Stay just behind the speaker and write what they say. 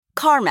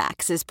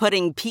CarMax is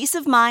putting peace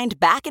of mind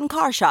back in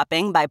car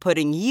shopping by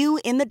putting you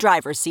in the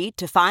driver's seat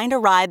to find a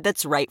ride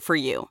that's right for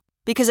you.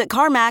 Because at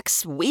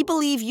CarMax, we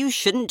believe you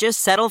shouldn't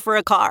just settle for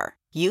a car.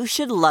 You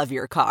should love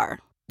your car.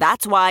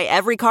 That's why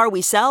every car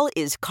we sell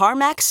is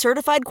CarMax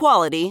certified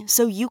quality,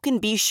 so you can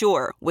be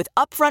sure with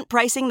upfront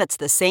pricing that's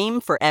the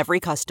same for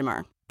every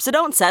customer. So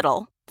don't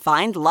settle.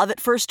 Find love at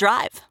first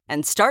drive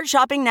and start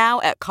shopping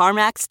now at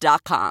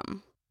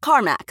CarMax.com.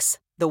 CarMax,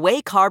 the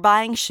way car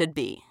buying should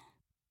be.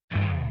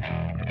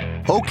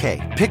 Okay,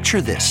 picture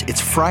this.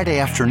 It's Friday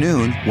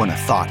afternoon when a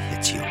thought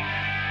hits you.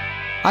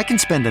 I can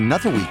spend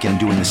another weekend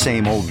doing the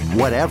same old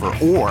whatever,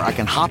 or I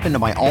can hop into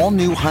my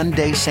all-new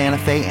Hyundai Santa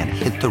Fe and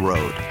hit the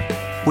road.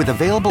 With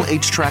available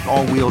H-Track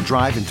all-wheel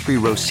drive and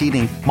 3-row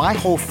seating, my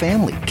whole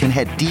family can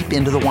head deep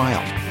into the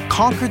wild.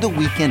 Conquer the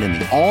weekend in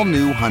the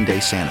all-new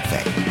Hyundai Santa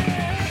Fe.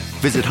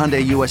 Visit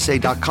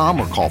HyundaiUSA.com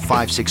or call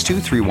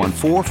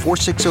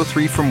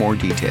 562-314-4603 for more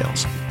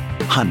details.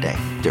 Hyundai,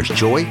 there's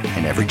joy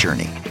in every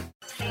journey.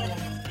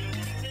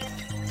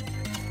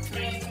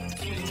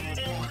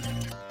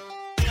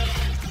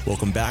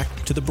 Welcome back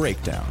to The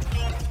Breakdown,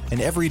 an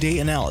everyday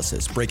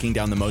analysis breaking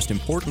down the most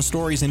important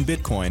stories in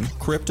Bitcoin,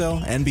 crypto,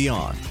 and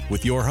beyond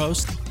with your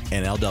host,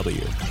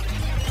 NLW.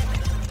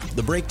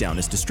 The Breakdown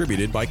is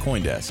distributed by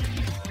CoinDesk.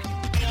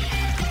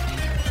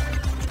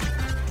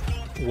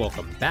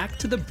 Welcome back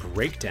to The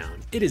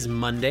Breakdown. It is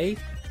Monday,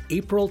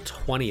 April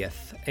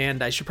 20th,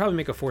 and I should probably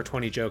make a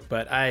 420 joke,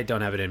 but I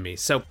don't have it in me.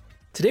 So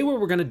today what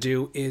we're going to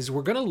do is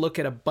we're going to look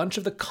at a bunch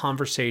of the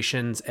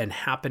conversations and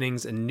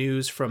happenings and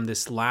news from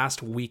this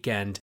last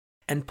weekend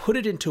and put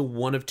it into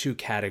one of two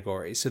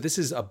categories. So this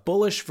is a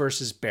bullish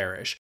versus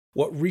bearish.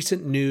 What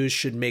recent news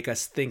should make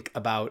us think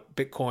about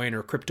Bitcoin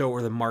or crypto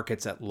or the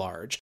markets at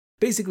large.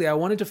 Basically, I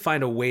wanted to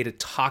find a way to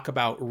talk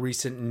about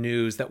recent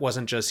news that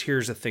wasn't just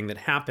here's a thing that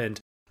happened,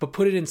 but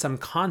put it in some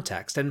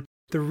context. And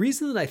the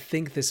reason that I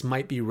think this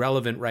might be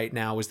relevant right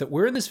now is that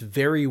we're in this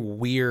very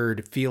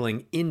weird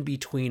feeling in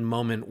between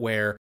moment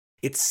where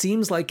it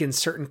seems like in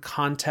certain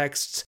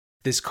contexts,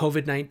 this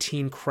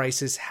COVID-19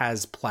 crisis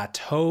has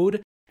plateaued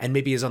and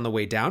maybe is on the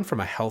way down from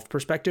a health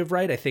perspective,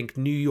 right? I think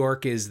New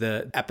York is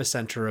the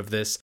epicenter of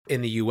this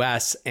in the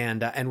US,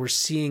 and we're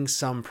seeing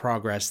some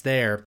progress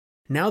there.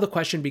 Now the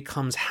question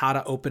becomes how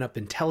to open up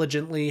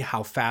intelligently,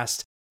 how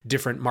fast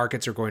different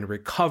markets are going to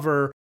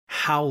recover,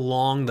 how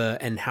long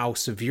and how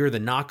severe the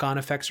knock-on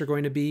effects are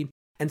going to be.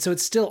 And so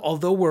it's still,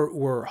 although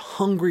we're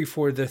hungry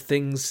for the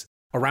things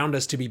around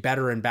us to be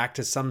better and back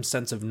to some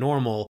sense of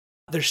normal,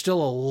 there's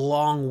still a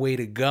long way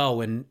to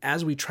go. And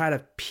as we try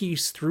to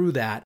piece through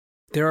that,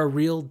 there are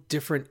real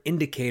different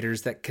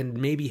indicators that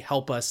can maybe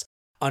help us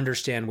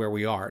understand where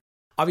we are.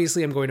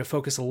 Obviously, I'm going to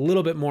focus a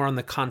little bit more on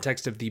the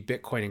context of the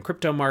Bitcoin and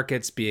crypto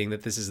markets, being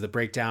that this is the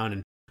breakdown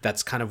and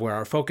that's kind of where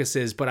our focus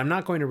is, but I'm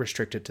not going to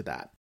restrict it to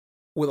that.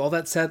 With all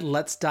that said,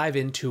 let's dive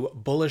into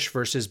bullish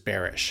versus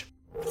bearish.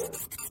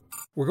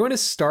 We're going to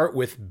start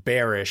with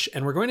bearish,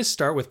 and we're going to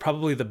start with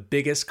probably the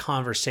biggest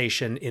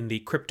conversation in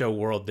the crypto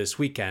world this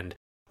weekend,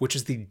 which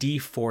is the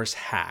D-Force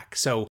hack.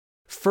 So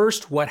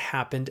first, what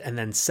happened? And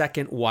then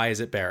second, why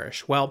is it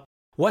bearish? Well,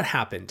 what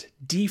happened?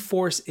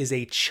 D-Force is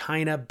a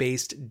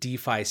China-based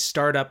DeFi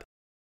startup.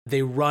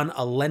 They run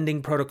a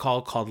lending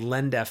protocol called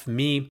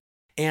LendFMe,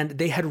 and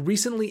they had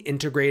recently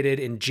integrated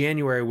in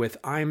January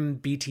with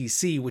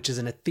IMBTC, which is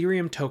an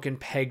Ethereum token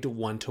pegged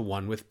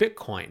one-to-one with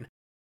Bitcoin.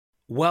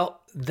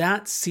 Well,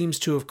 that seems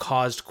to have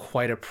caused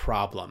quite a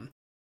problem.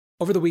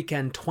 Over the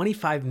weekend,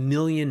 $25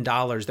 million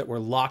that were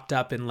locked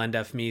up in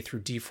LendFMe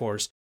through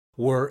D-Force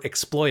were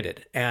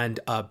exploited and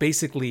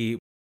basically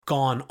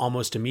gone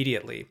almost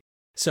immediately.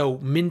 So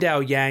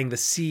Mindao Yang, the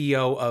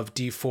CEO of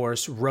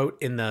D-Force,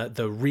 wrote in the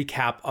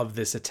recap of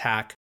this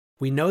attack,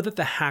 "We know that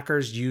the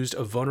hackers used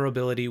a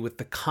vulnerability with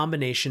the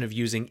combination of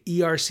using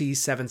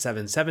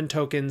ERC-777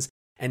 tokens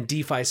and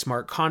DeFi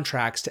smart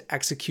contracts to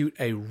execute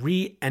a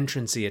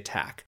re-entrancy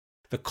attack.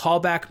 The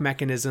callback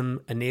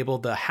mechanism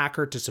enabled the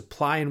hacker to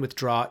supply and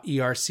withdraw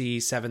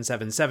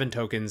ERC-777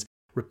 tokens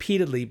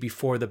repeatedly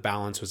before the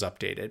balance was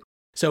updated."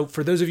 So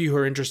for those of you who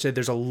are interested,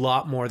 there's a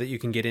lot more that you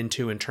can get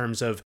into in terms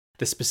of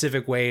the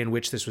specific way in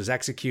which this was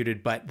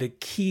executed. But the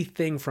key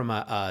thing from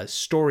a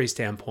story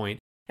standpoint,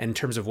 in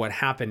terms of what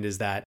happened, is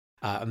that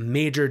a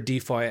major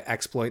DeFi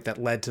exploit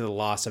that led to the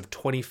loss of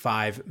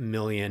 $25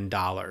 million.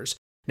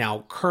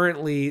 Now,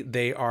 currently,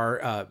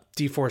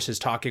 D-Force is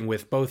talking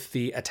with both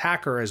the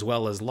attacker as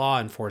well as law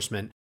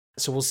enforcement.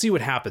 So we'll see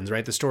what happens,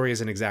 right? The story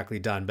isn't exactly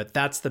done, but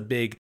that's the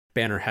big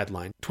banner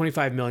headline.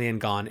 25 million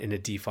gone in a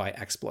DeFi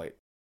exploit.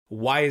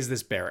 Why is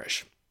this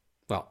bearish?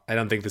 Well, I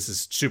don't think this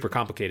is super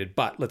complicated,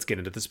 but let's get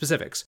into the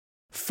specifics.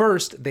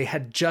 First,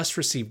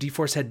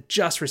 D-Force had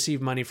just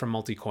received money from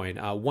Multicoin,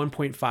 a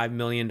 $1.5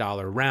 million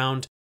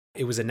round.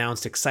 It was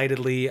announced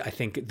excitedly, I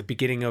think, at the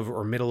beginning of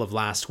or middle of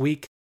last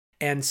week.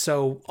 And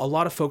so a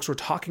lot of folks were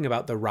talking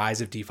about the rise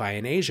of DeFi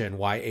in Asia and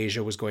why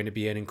Asia was going to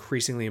be an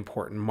increasingly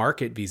important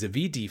market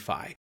vis-a-vis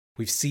DeFi.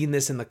 We've seen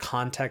this in the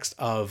context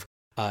of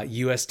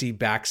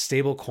USD-backed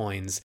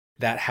stablecoins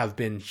that have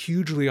been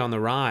hugely on the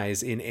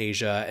rise in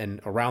Asia and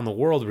around the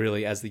world,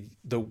 really, as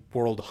the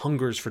world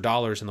hungers for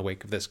dollars in the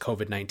wake of this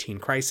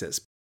COVID-19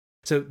 crisis.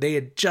 So they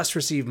had just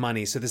received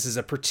money. So this is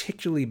a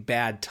particularly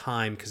bad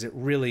time because it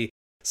really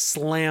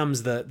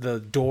slams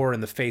the door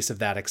in the face of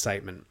that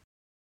excitement.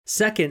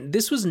 Second,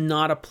 this was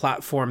not a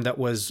platform that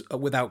was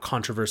without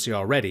controversy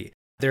already.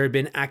 There had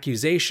been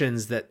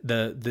accusations that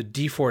the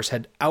dForce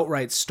had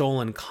outright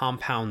stolen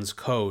Compound's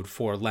code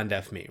for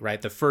LendFMe,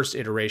 right? The first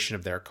iteration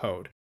of their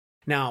code.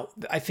 Now,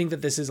 I think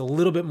that this is a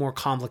little bit more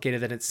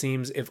complicated than it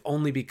seems, if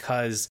only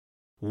because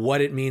what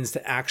it means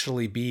to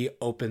actually be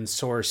open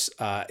source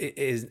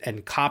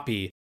and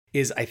copy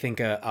is, I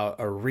think,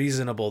 a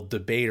reasonable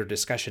debate or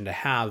discussion to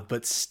have.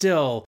 But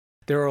still,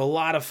 there are a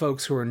lot of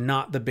folks who are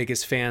not the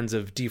biggest fans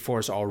of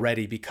dForce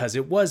already because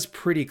it was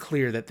pretty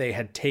clear that they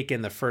had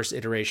taken the first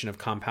iteration of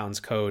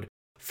Compound's code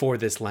for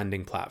this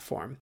lending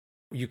platform.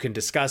 You can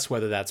discuss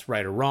whether that's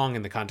right or wrong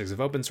in the context of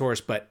open source,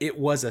 but it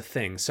was a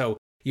thing. So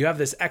you have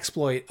this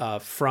exploit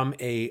from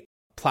a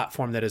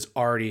platform that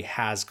already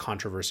has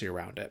controversy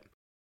around it.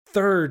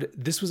 Third,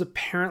 this was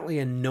apparently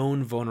a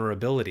known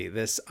vulnerability,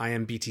 this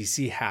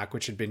IMBTC hack,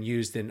 which had been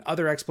used in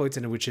other exploits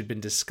and which had been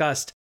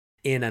discussed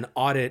in an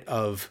audit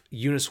of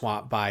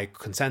Uniswap by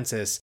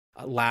Consensus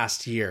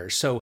last year.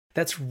 So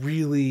that's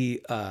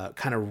really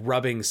kind of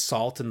rubbing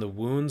salt in the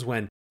wounds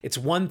when it's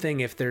one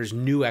thing if there's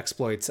new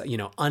exploits,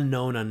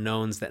 unknown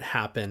unknowns that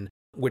happen,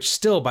 which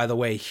still, by the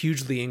way,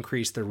 hugely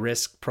increase the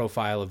risk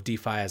profile of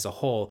DeFi as a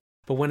whole.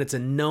 But when it's a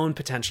known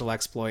potential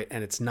exploit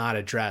and it's not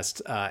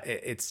addressed,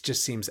 it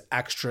just seems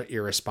extra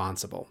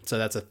irresponsible. So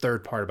that's a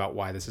third part about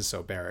why this is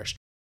so bearish.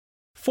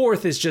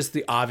 Fourth is just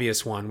the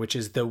obvious one, which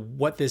is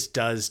what this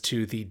does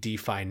to the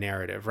DeFi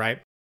narrative, right?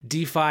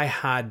 DeFi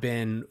had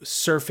been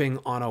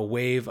surfing on a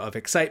wave of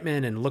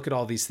excitement and look at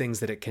all these things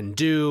that it can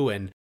do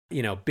and,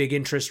 big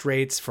interest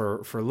rates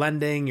for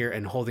lending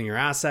and holding your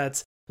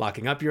assets,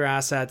 locking up your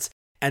assets,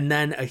 and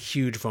then a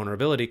huge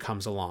vulnerability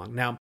comes along.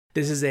 Now,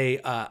 this is a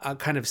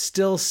kind of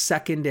still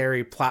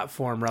secondary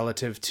platform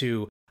relative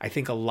to, I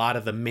think, a lot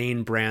of the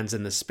main brands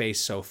in the space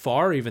so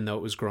far, even though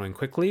it was growing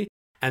quickly.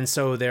 And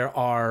so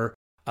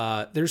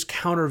there's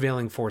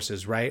countervailing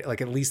forces, right?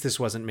 Like at least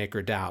this wasn't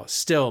MakerDAO.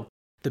 Still,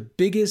 the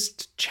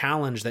biggest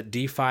challenge that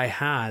DeFi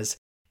has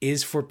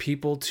is for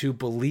people to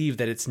believe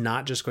that it's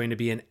not just going to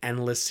be an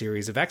endless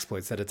series of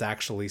exploits, that it's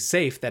actually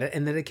safe,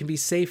 and that it can be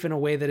safe in a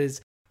way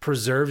that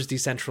preserves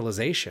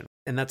decentralization.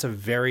 And that's a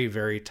very,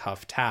 very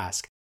tough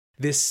task.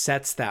 This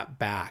sets that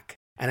back.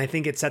 And I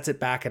think it sets it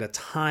back at a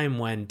time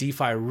when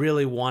DeFi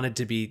really wanted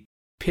to be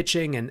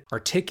pitching and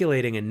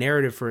articulating a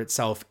narrative for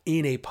itself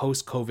in a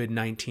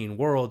post-COVID-19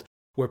 world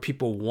where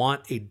people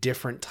want a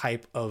different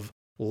type of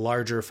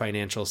larger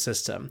financial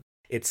system.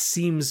 It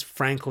seems,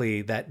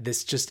 frankly, that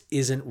this just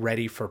isn't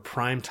ready for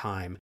prime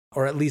time,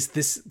 or at least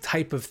this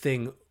type of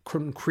thing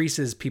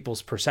increases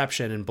people's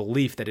perception and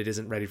belief that it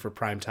isn't ready for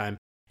prime time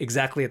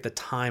exactly at the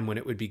time when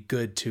it would be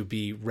good to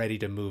be ready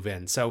to move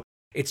in. So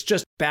it's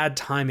just bad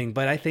timing,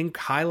 but I think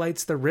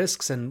highlights the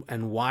risks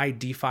and why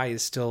DeFi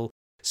is still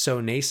so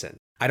nascent.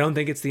 I don't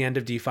think it's the end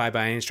of DeFi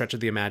by any stretch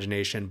of the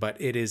imagination, but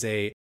it was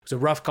a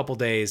rough couple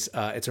days.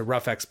 It's a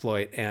rough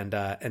exploit,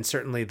 and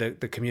certainly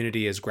the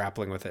community is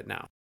grappling with it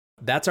now.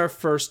 That's our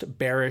first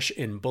bearish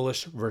in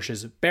bullish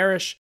versus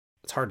bearish.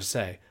 It's hard to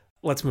say.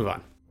 Let's move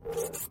on.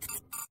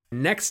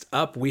 Next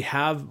up, we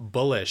have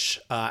bullish.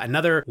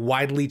 Another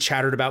widely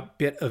chattered about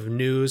bit of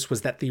news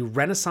was that the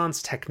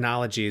Renaissance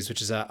Technologies,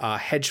 which is a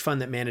hedge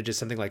fund that manages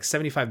something like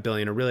 $75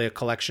 billion, or really a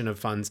collection of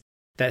funds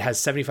that has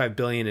 $75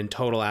 billion in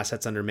total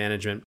assets under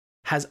management,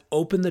 has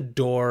opened the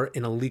door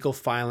in a legal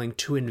filing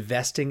to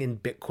investing in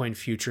Bitcoin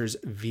futures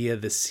via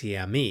the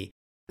CME.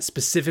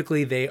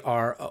 Specifically, they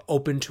are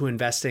open to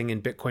investing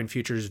in Bitcoin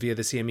futures via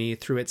the CME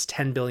through its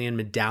 10 billion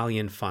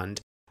Medallion Fund,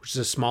 which is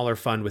a smaller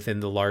fund within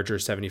the larger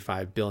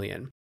 75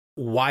 billion.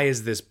 Why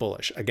is this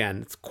bullish?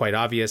 Again, it's quite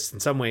obvious in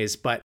some ways,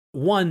 but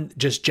one,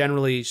 just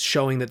generally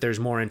showing that there's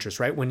more interest,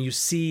 right? When you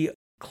see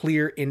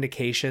clear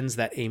indications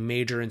that a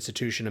major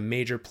institution, a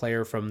major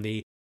player from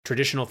the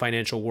traditional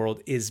financial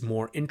world is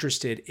more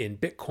interested in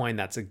Bitcoin,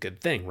 that's a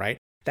good thing, right?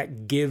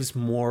 That gives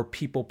more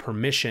people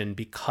permission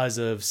because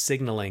of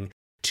signaling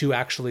to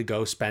actually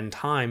go spend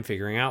time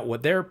figuring out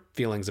what their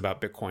feelings about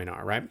Bitcoin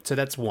are, right? So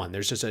that's one.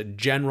 There's just a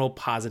general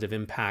positive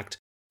impact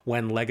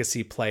when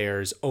legacy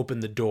players open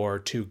the door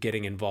to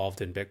getting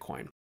involved in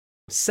Bitcoin.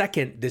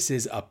 Second, this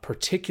is a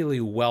particularly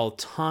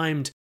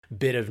well-timed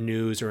bit of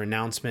news or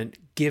announcement,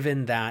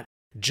 given that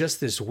just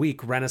this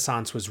week,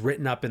 Renaissance was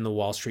written up in the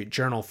Wall Street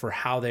Journal for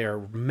how they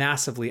are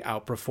massively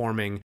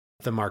outperforming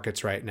the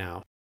markets right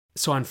now.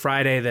 So on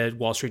Friday, the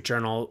Wall Street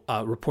Journal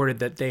reported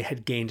that they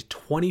had gained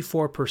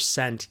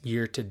 24%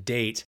 year to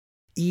date,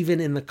 even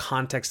in the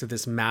context of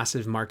this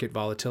massive market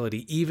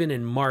volatility. Even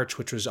in March,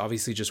 which was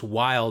obviously just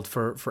wild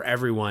for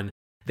everyone,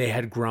 they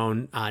had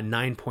grown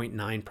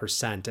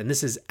 9.9%. And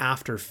this is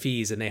after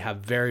fees, and they have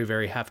very,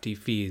 very hefty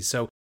fees.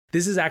 So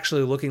this is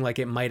actually looking like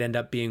it might end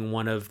up being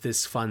one of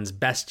this fund's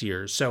best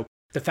years. So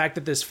the fact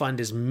that this fund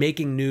is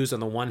making news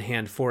on the one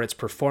hand for its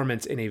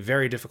performance in a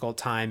very difficult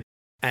time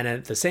and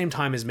at the same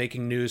time is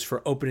making news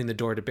for opening the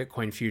door to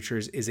Bitcoin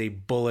futures is a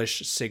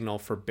bullish signal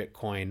for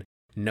Bitcoin,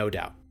 no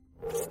doubt.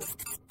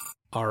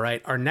 All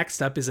right, our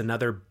next up is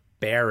another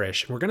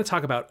bearish. We're going to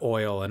talk about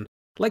oil. And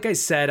like I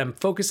said, I'm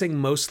focusing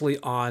mostly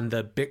on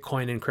the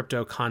Bitcoin and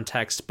crypto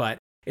context, but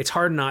it's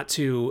hard not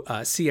to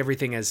see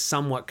everything as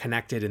somewhat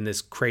connected in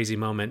this crazy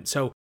moment.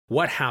 So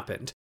what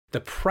happened?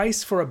 The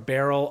price for a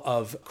barrel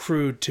of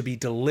crude to be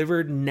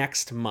delivered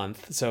next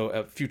month,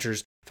 so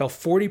futures, fell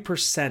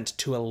 40%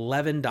 to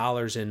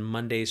 $11 in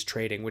Monday's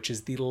trading, which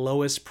is the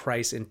lowest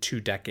price in 2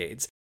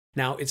 decades.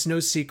 Now, it's no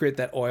secret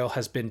that oil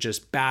has been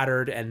just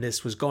battered, and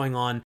this was going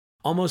on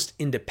almost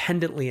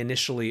independently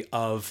initially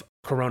of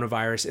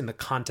coronavirus in the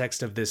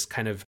context of this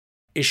kind of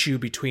issue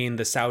between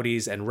the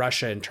Saudis and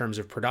Russia in terms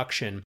of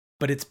production.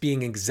 But it's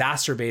being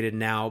exacerbated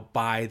now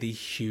by the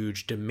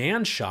huge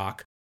demand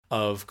shock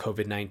of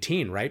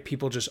COVID-19, right?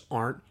 People just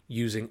aren't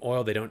using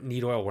oil. They don't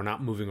need oil. We're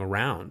not moving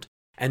around.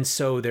 And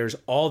so there's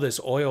all this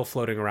oil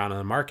floating around in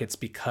the markets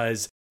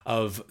because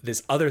of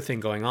this other thing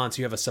going on. So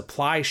you have a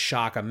supply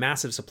shock, a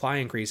massive supply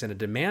increase, and a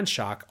demand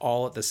shock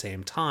all at the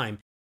same time.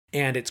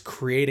 And it's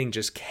creating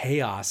just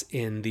chaos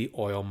in the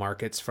oil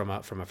markets from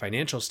a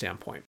financial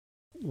standpoint.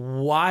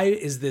 Why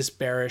is this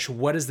bearish?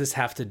 What does this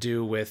have to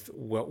do with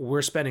what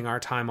we're spending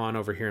our time on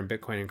over here in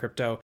Bitcoin and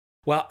crypto?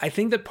 Well, I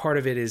think that part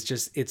of it is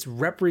just it's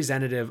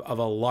representative of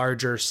a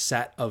larger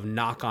set of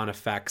knock-on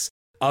effects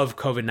of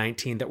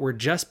COVID-19 that we're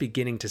just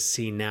beginning to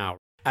see now.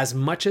 As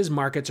much as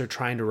markets are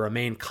trying to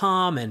remain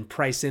calm and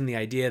price in the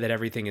idea that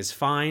everything is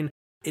fine,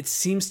 it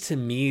seems to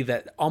me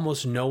that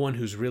almost no one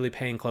who's really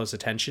paying close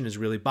attention is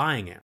really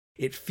buying it.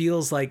 It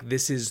feels like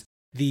this is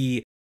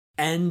the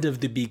end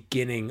of the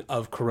beginning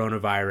of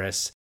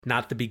coronavirus,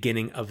 not the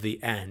beginning of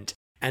the end.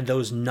 And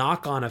those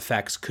knock-on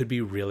effects could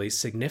be really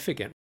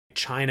significant.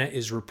 China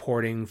is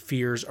reporting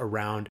fears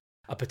around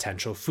a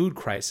potential food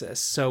crisis.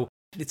 So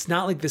it's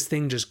not like this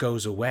thing just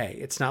goes away.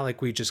 It's not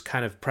like we just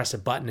kind of press a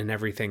button and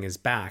everything is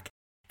back.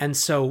 And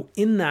so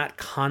in that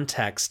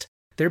context,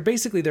 there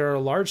are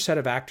a large set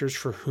of actors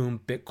for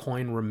whom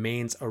Bitcoin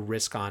remains a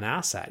risk-on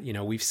asset. You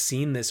know, we've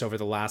seen this over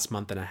the last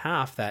month and a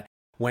half that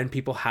when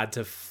people had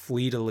to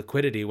flee to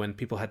liquidity, when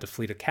people had to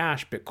flee to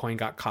cash, Bitcoin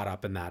got caught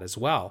up in that as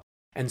well.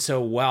 And so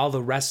while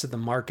the rest of the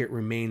market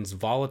remains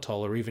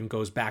volatile or even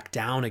goes back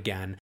down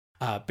again,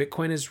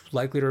 Bitcoin is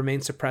likely to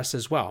remain suppressed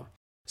as well.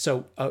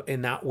 So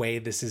in that way,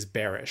 this is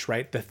bearish,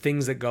 right? The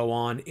things that go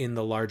on in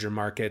the larger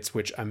markets,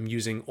 which I'm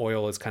using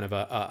oil as kind of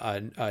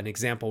an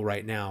example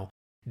right now,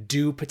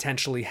 do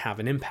potentially have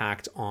an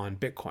impact on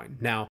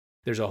Bitcoin. Now,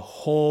 there's a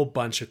whole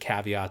bunch of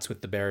caveats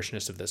with the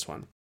bearishness of this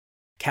one.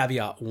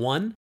 Caveat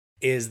 1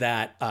 is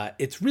that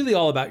it's really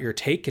all about your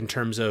take in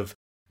terms of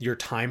your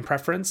time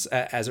preference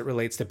as it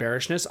relates to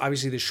bearishness.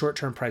 Obviously, the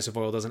short-term price of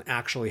oil doesn't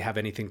actually have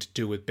anything to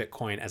do with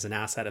Bitcoin as an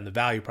asset and the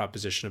value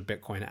proposition of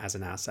Bitcoin as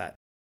an asset.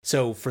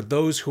 So for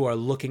those who are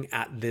looking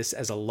at this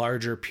as a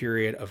larger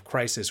period of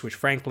crisis, which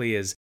frankly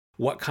is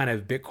what kind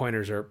of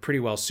Bitcoiners are pretty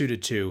well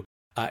suited to,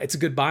 it's a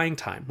good buying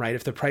time, right?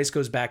 If the price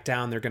goes back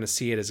down, they're going to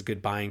see it as a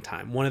good buying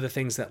time. One of the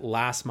things that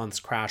last month's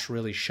crash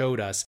really showed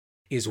us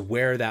is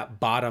where that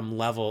bottom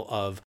level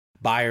of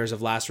buyers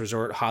of last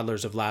resort,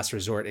 hodlers of last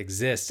resort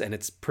exists, and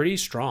it's pretty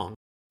strong.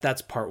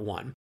 That's part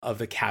 1 of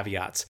the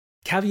caveats.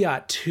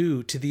 Caveat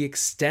 2, to the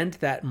extent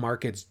that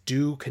markets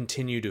do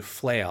continue to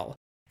flail,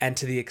 and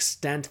to the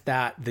extent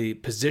that the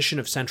position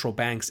of central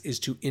banks is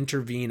to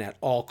intervene at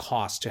all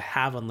costs, to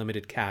have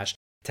unlimited cash,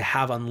 to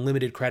have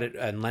unlimited credit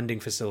and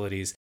lending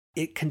facilities,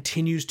 it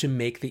continues to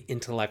make the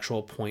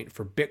intellectual point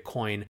for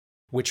Bitcoin,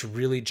 which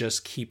really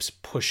just keeps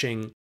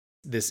pushing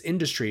this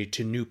industry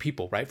to new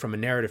people, right? From a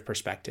narrative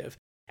perspective.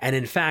 And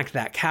in fact,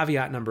 that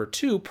caveat number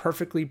 2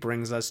 perfectly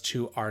brings us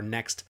to our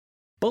next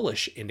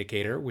bullish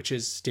indicator, which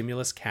is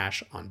stimulus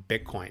cash on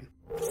Bitcoin.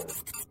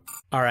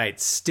 All right,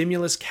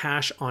 stimulus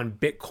cash on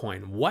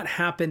Bitcoin. What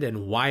happened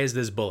and why is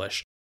this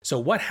bullish? So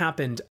what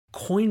happened?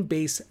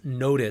 Coinbase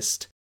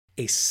noticed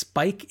a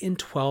spike in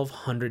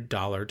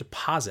 $1,200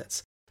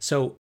 deposits.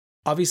 So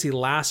obviously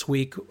last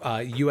week,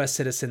 US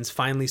citizens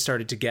finally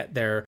started to get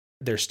their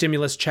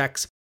stimulus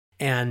checks.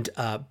 And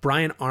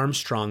Brian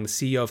Armstrong, the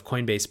CEO of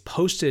Coinbase,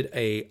 posted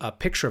a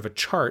picture of a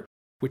chart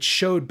which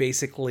showed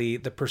basically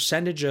the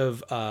percentage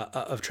of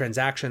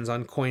transactions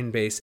on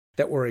Coinbase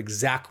that were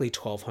exactly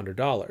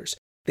 $1,200.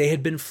 They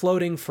had been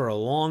floating for a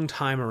long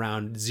time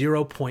around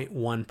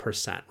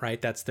 0.1%,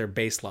 right? That's their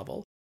base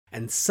level.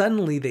 And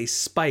suddenly they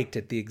spiked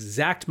at the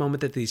exact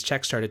moment that these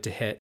checks started to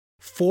hit,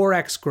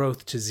 4x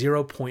growth to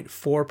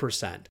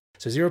 0.4%.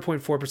 So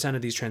 0.4%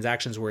 of these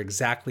transactions were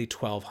exactly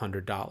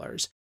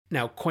 $1,200.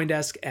 Now,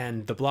 CoinDesk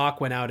and The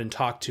Block went out and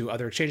talked to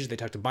other exchanges. They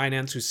talked to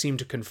Binance, who seemed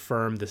to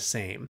confirm the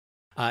same.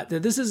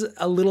 This is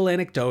a little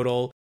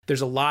anecdotal.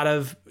 There's a lot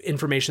of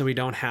information that we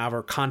don't have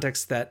or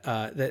context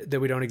that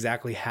we don't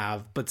exactly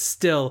have. But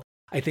still,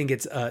 I think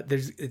it's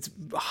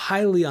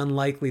highly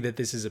unlikely that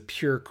this is a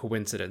pure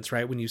coincidence,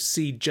 right? When you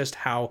see just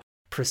how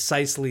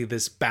precisely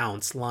this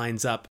bounce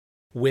lines up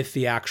with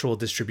the actual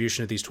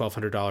distribution of these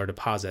 $1,200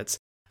 deposits.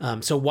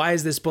 So why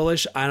is this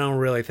bullish? I don't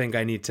really think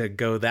I need to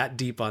go that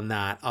deep on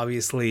that.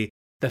 Obviously,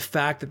 the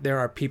fact that there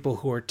are people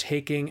who are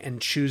taking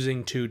and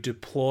choosing to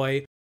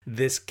deploy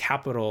this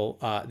capital,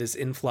 this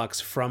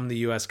influx from the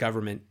US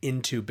government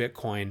into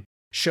Bitcoin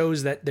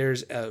shows that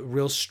there's a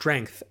real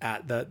strength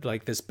at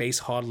this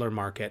base hodler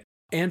market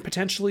and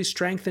potentially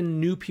strength in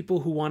new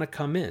people who want to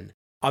come in.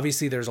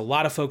 Obviously, there's a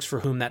lot of folks for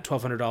whom that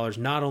 $1,200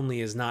 not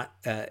only is not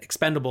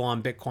expendable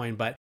on Bitcoin,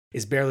 but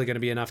is barely going to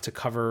be enough to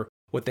cover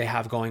what they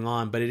have going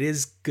on. But it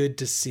is good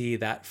to see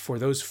that for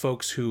those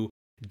folks who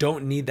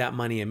don't need that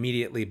money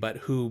immediately, but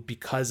who,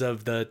 because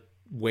of the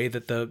way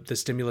that the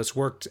stimulus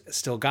worked,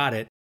 still got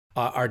it,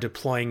 are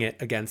deploying it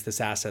against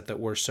this asset that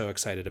we're so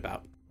excited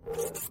about.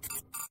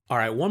 All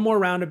right, one more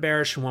round of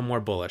bearish and one more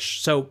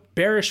bullish. So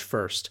bearish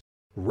first,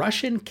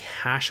 Russian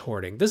cash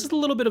hoarding. This is a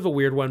little bit of a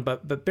weird one,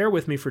 but bear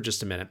with me for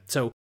just a minute.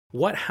 So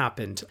what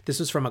happened? This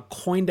was from a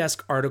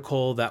CoinDesk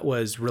article that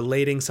was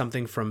relating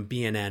something from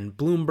BNN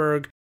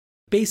Bloomberg.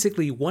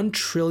 Basically, 1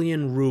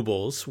 trillion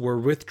rubles were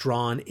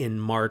withdrawn in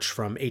March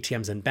from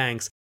ATMs and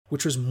banks,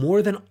 which was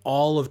more than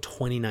all of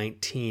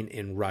 2019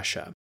 in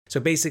Russia. So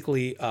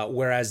basically,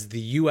 whereas the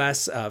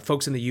US,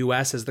 folks in the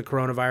US, as the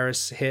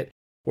coronavirus hit,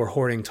 were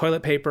hoarding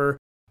toilet paper,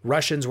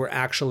 Russians were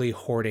actually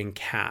hoarding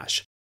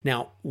cash.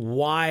 Now,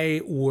 why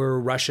were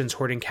Russians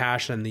hoarding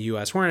cash and the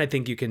US weren't? I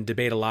think you can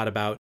debate a lot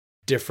about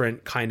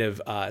different kind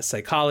of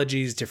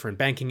psychologies, different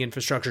banking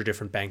infrastructure,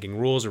 different banking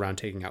rules around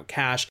taking out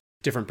cash,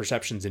 different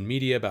perceptions in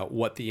media about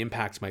what the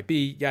impacts might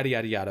be, yada,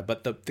 yada, yada.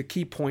 But the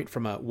key point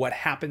from a what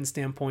happened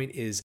standpoint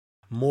is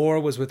more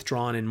was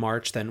withdrawn in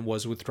March than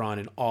was withdrawn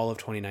in all of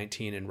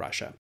 2019 in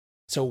Russia.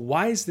 So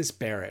why is this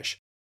bearish?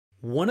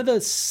 One of the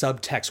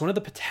subtexts, one of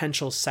the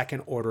potential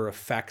second order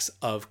effects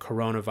of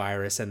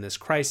coronavirus and this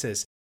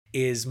crisis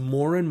is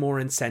more and more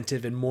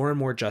incentive and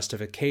more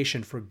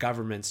justification for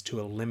governments to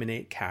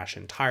eliminate cash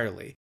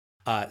entirely.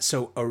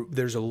 So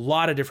there's a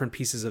lot of different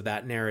pieces of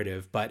that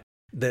narrative, but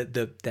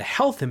the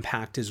health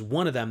impact is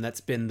one of them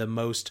that's been the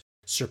most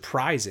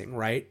surprising,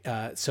 right?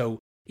 So,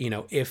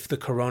 if the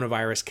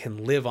coronavirus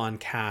can live on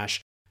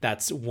cash,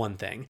 that's one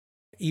thing.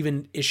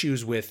 Even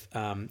issues with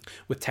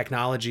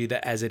technology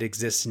that as it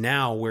exists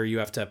now, where you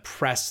have to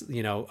press,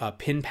 a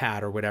PIN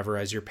pad or whatever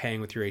as you're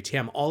paying with your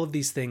ATM, all of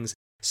these things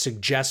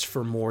suggest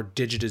for more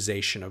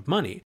digitization of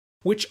money,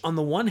 which on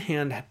the one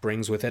hand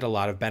brings with it a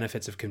lot of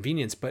benefits of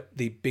convenience, but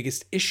the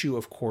biggest issue,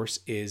 of course,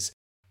 is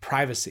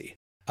privacy.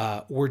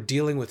 We're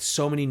dealing with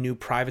so many new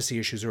privacy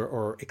issues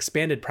or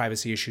expanded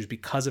privacy issues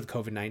because of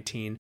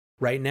COVID-19.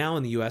 Right now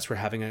in the US, we're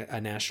having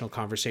a national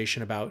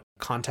conversation about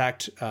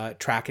contact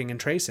tracking and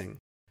tracing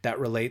that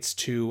relates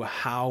to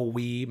how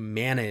we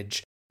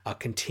manage a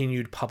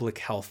continued public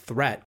health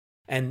threat.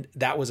 And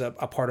that was a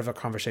part of a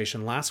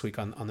conversation last week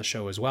on the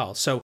show as well.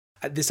 So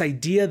this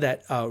idea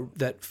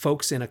that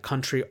folks in a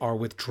country are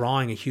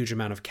withdrawing a huge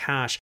amount of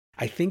cash,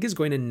 I think is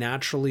going to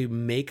naturally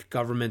make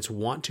governments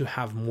want to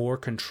have more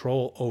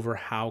control over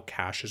how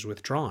cash is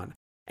withdrawn.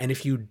 And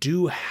if you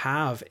do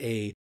have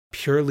a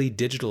purely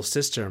digital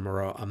system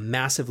or a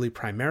massively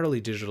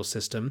primarily digital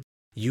system,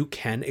 you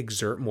can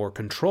exert more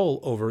control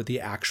over the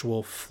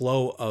actual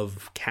flow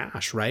of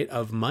cash, right?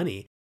 Of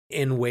money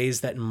in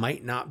ways that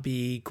might not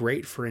be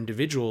great for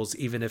individuals,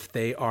 even if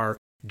they are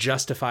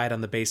justified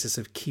on the basis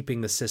of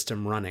keeping the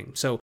system running.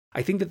 So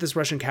I think that this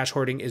Russian cash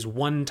hoarding is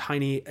one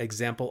tiny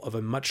example of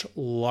a much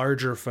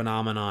larger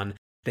phenomenon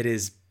that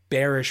is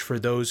bearish for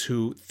those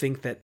who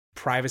think that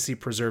privacy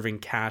preserving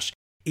cash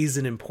is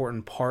an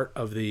important part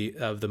of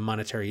the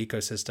monetary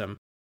ecosystem,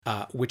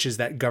 which is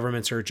that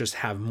governments are just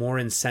have more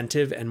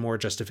incentive and more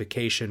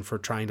justification for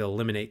trying to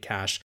eliminate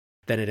cash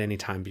than at any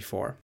time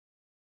before.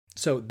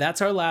 So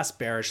that's our last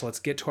bearish. Let's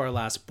get to our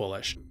last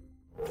bullish.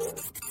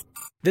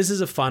 This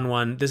is a fun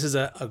one. This is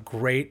a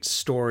great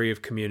story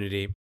of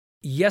community.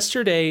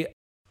 Yesterday,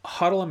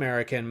 Huddle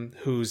American,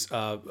 who's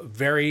a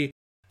very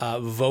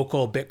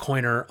vocal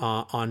Bitcoiner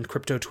on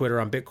crypto Twitter,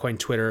 on Bitcoin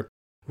Twitter,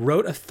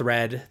 wrote a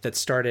thread that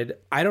started,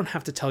 "I don't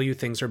have to tell you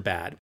things are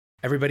bad.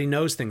 Everybody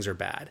knows things are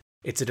bad.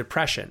 It's a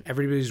depression.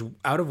 Everybody's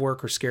out of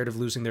work or scared of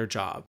losing their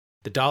job.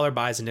 The dollar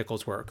buys a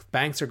nickel's work.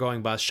 Banks are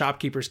going bust.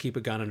 Shopkeepers keep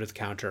a gun under the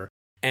counter."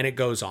 And it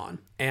goes on.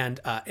 And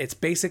it's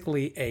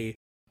basically a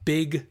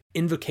big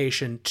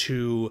invocation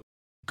to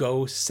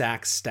go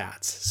sack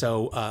stats.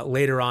 So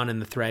later on in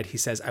the thread, he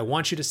says, "I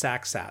want you to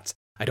sack stats.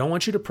 I don't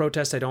want you to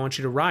protest. I don't want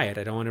you to riot.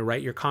 I don't want to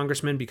write your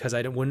congressman because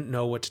I wouldn't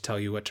know what to tell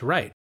you what to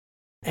write."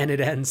 And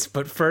it ends,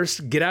 "But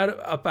first, get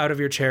up out of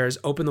your chairs,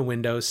 open the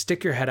windows,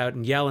 stick your head out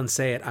and yell and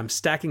say it. I'm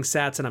stacking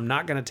sats and I'm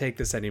not going to take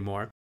this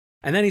anymore."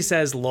 And then he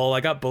says, "Lol,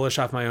 I got bullish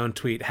off my own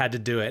tweet, had to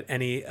do it."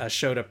 And he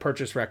showed a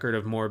purchase record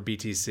of more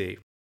BTC.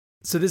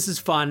 So this is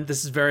fun.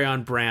 This is very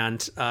on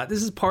brand.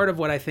 This is part of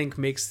what I think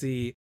makes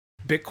the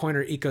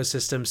Bitcoiner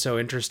ecosystem so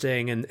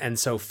interesting and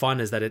so fun,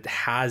 is that it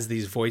has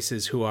these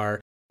voices who are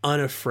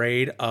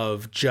unafraid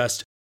of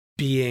just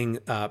being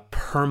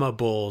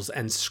perma-bulls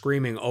and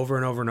screaming over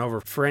and over and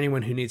over for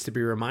anyone who needs to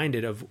be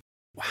reminded of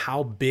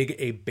how big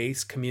a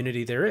base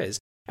community there is.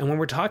 And when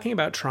we're talking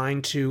about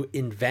trying to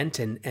invent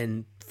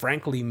and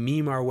frankly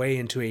meme our way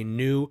into a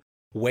new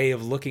way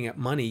of looking at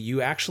money,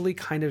 you actually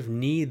kind of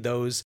need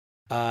those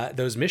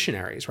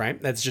missionaries,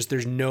 right? That's just,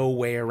 there's no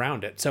way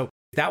around it. So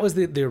that was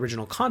the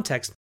original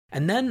context.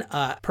 And then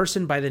a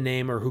person by the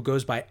name, or who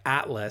goes by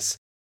Atlas,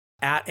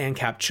 at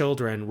ANCAP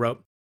Children,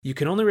 wrote, "You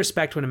can only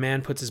respect when a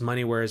man puts his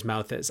money where his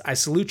mouth is. I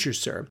salute you,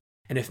 sir.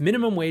 And if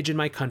minimum wage in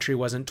my country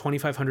wasn't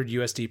 2,500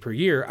 USD per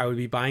year, I would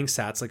be buying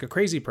sats like a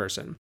crazy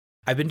person.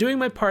 I've been doing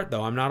my part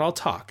though, I'm not all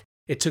talk.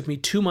 It took me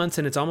 2 months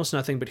and it's almost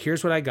nothing, but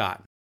here's what I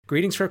got.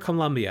 Greetings from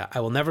Colombia. I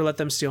will never let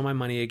them steal my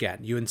money again.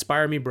 You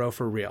inspire me, bro,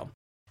 for real."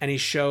 And he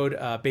showed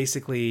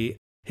basically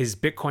his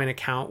Bitcoin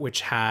account,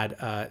 which had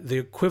the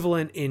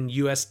equivalent in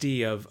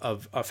USD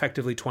of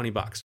effectively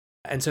 $20.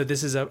 And so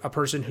this is a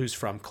person who's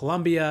from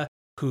Colombia,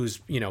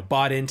 who's,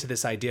 bought into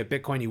this idea of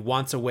Bitcoin. He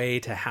wants a way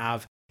to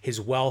have his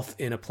wealth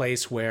in a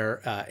place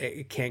where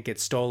it can't get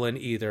stolen,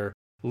 either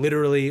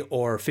literally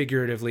or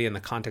figuratively in the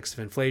context of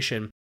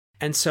inflation.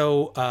 And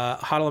so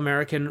HODL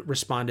American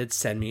responded,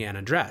 "Send me an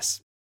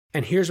address."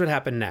 And here's what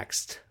happened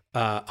next.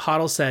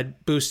 HODL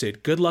said,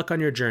 "Boosted, good luck on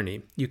your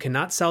journey. You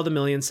cannot sell the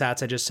million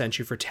sats I just sent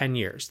you for 10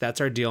 years.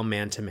 That's our deal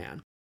man to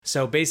man."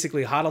 So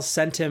basically, HODL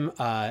sent him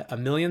a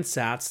million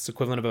sats, it's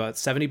equivalent of about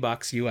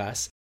 $70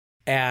 US.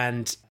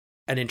 And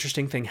an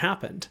interesting thing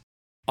happened.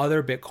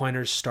 Other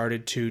Bitcoiners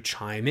started to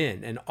chime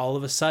in. And all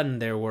of a sudden,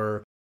 there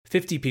were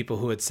 50 people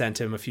who had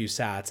sent him a few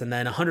sats, and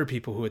then 100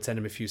 people who had sent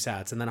him a few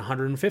sats, and then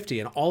 150.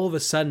 And all of a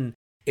sudden,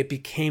 it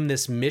became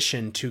this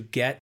mission to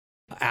get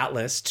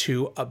Atlas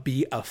to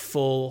be a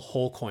full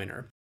whole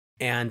coiner.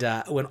 And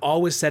when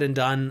all was said and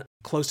done,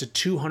 close to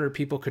 200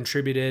 people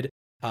contributed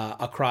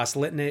across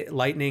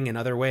Lightning and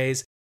other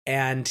ways,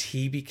 and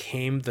he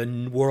became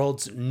the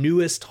world's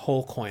newest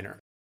whole coiner.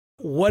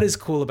 What is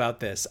cool about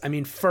this? I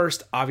mean,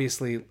 first,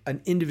 obviously,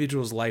 an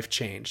individual's life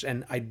changed,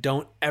 and I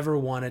don't ever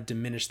want to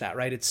diminish that,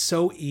 right? It's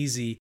so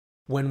easy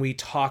when we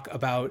talk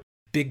about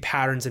big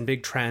patterns and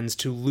big trends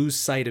to lose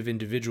sight of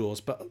individuals,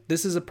 but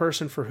this is a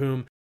person for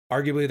whom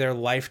arguably their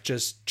life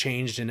just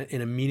changed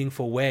in a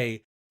meaningful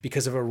way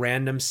because of a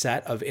random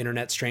set of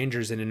internet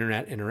strangers and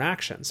internet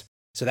interactions.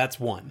 So that's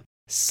one.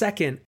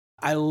 Second,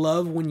 I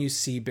love when you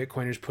see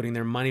Bitcoiners putting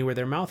their money where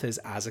their mouth is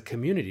as a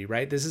community,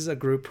 right? This is a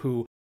group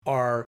who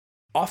are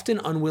often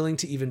unwilling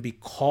to even be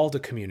called a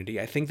community.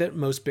 I think that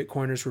most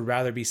Bitcoiners would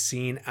rather be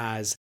seen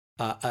as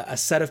a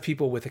set of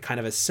people with a kind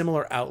of a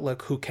similar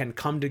outlook who can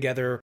come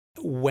together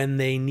when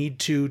they need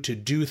to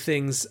do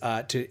things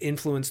to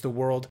influence the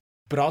world,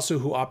 but also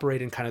who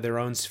operate in kind of their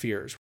own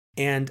spheres.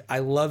 And I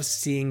love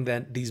seeing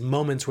that these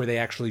moments where they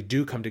actually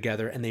do come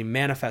together and they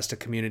manifest a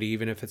community,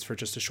 even if it's for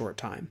just a short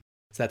time.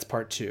 So that's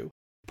part two.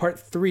 Part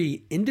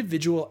three,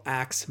 individual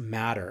acts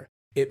matter.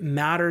 It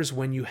matters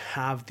when you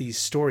have these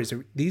stories.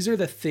 These are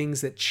the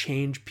things that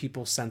change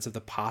people's sense of the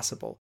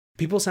possible.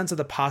 People's sense of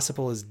the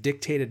possible is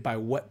dictated by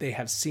what they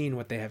have seen,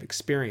 what they have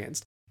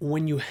experienced.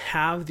 When you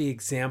have the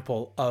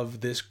example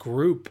of this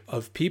group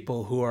of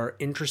people who are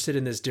interested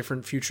in this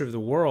different future of the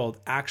world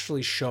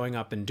actually showing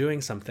up and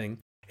doing something,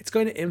 it's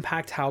going to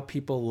impact how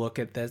people look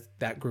at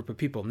that group of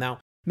people. Now,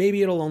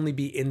 maybe it'll only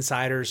be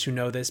insiders who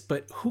know this,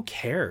 but who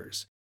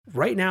cares?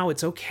 Right now,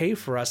 it's okay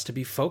for us to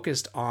be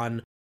focused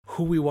on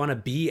who we want to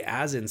be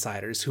as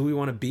insiders, who we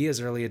want to be as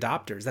early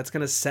adopters. That's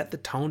going to set the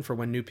tone for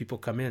when new people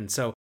come in.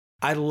 So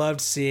I loved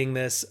seeing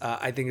this.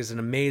 I think it's an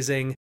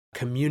amazing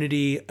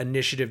community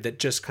initiative that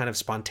just kind of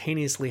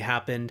spontaneously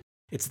happened.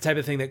 It's the type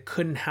of thing that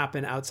couldn't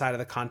happen outside of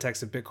the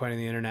context of Bitcoin and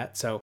the internet.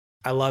 So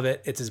I love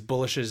it. It's as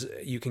bullish as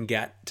you can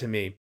get to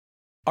me.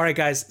 All right,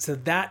 guys. So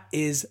that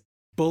is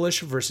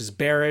bullish versus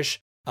bearish.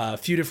 A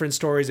few different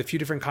stories, a few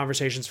different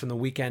conversations from the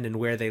weekend and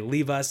where they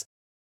leave us.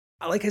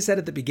 Like I said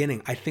at the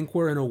beginning, I think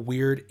we're in a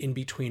weird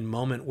in-between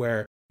moment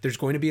where there's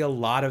going to be a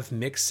lot of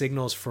mixed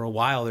signals for a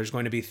while. There's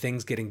going to be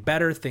things getting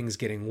better, things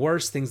getting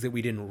worse, things that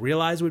we didn't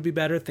realize would be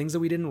better, things that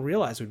we didn't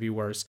realize would be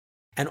worse.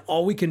 And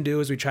all we can do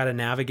as we try to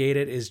navigate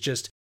it is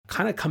just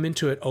kind of come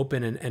into it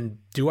open and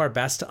do our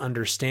best to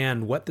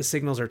understand what the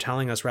signals are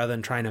telling us rather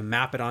than trying to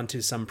map it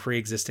onto some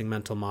pre-existing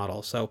mental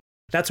model. So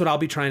that's what I'll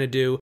be trying to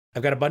do.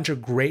 I've got a bunch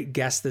of great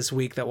guests this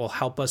week that will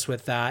help us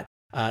with that.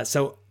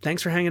 So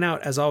thanks for hanging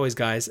out as always,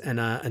 guys. And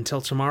until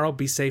tomorrow,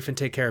 be safe and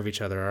take care of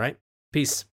each other. All right. Peace.